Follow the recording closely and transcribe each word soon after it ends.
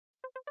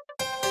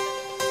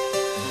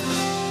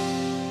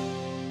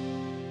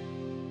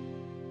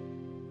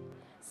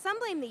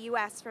blame the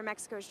U.S. for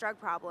Mexico's drug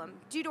problem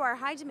due to our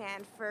high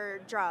demand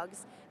for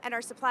drugs and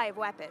our supply of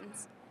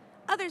weapons.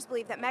 Others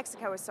believe that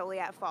Mexico is solely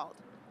at fault.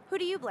 Who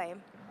do you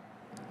blame?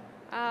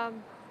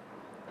 Um,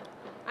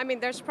 I mean,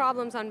 there's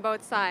problems on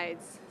both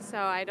sides, so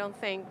I don't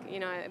think,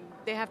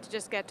 they have to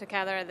just get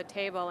together at the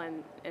table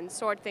and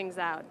sort things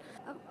out.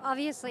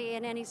 Obviously,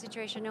 in any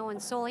situation, no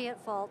one's solely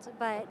at fault,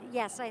 but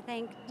yes, I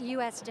think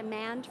U.S.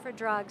 demand for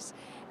drugs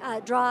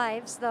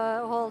drives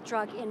the whole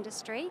drug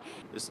industry.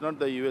 It's not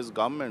the US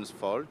government's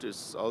fault,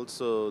 it's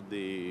also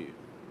the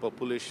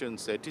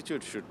population's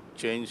attitude should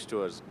change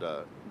towards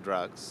the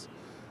drugs.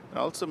 And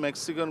also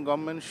Mexican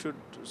government should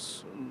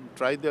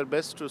try their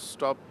best to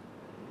stop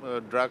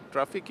drug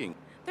trafficking.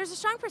 There's a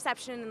strong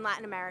perception in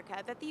Latin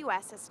America that the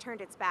U.S. has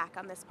turned its back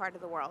on this part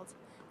of the world.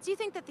 Do you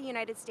think that the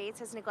United States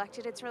has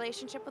neglected its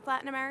relationship with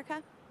Latin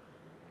America?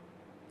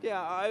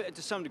 Yeah,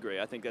 to some degree,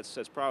 I think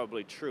that's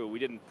probably true. We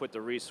didn't put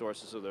the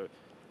resources or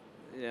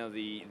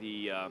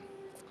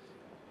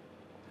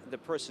the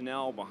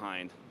personnel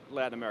behind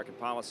Latin American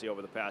policy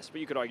over the past,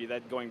 but you could argue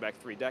that going back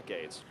 3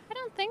 decades. I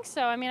don't think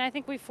so. I mean, I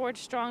think we forged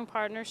strong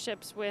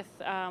partnerships with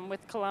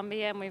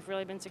Colombia, and we've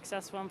really been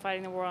successful in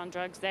fighting the war on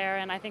drugs there.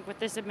 And I think with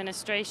this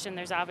administration,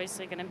 there's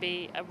obviously going to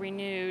be a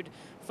renewed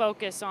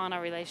focus on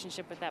our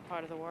relationship with that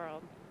part of the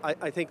world.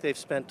 I think they've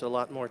spent a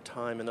lot more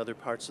time in other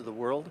parts of the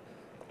world,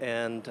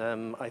 and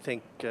I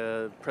think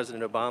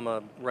President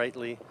Obama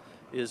rightly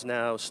is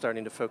now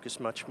starting to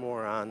focus much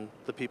more on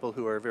the people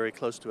who are very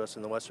close to us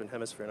in the Western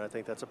Hemisphere, and I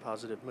think that's a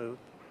positive move.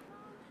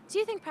 Do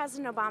you think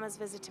President Obama's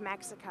visit to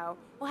Mexico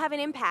will have an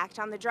impact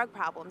on the drug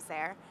problems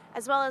there,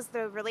 as well as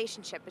the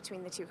relationship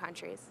between the two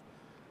countries?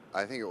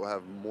 I think it will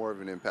have more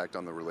of an impact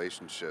on the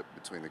relationship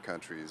between the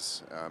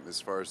countries.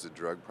 As far as the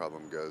drug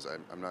problem goes,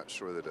 I'm not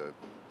sure that a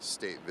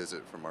state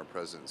visit from our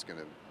president is going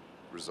to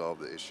resolve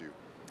the issue.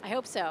 I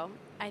hope so.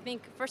 I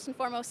think first and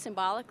foremost,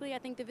 symbolically, I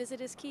think the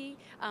visit is key,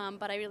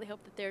 but I really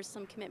hope that there's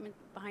some commitment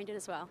behind it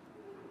as well.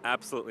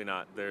 Absolutely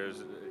not.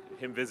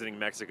 Him visiting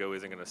Mexico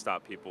isn't going to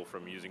stop people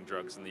from using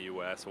drugs in the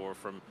U.S. or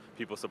from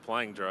people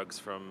supplying drugs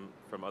from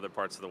other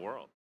parts of the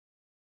world.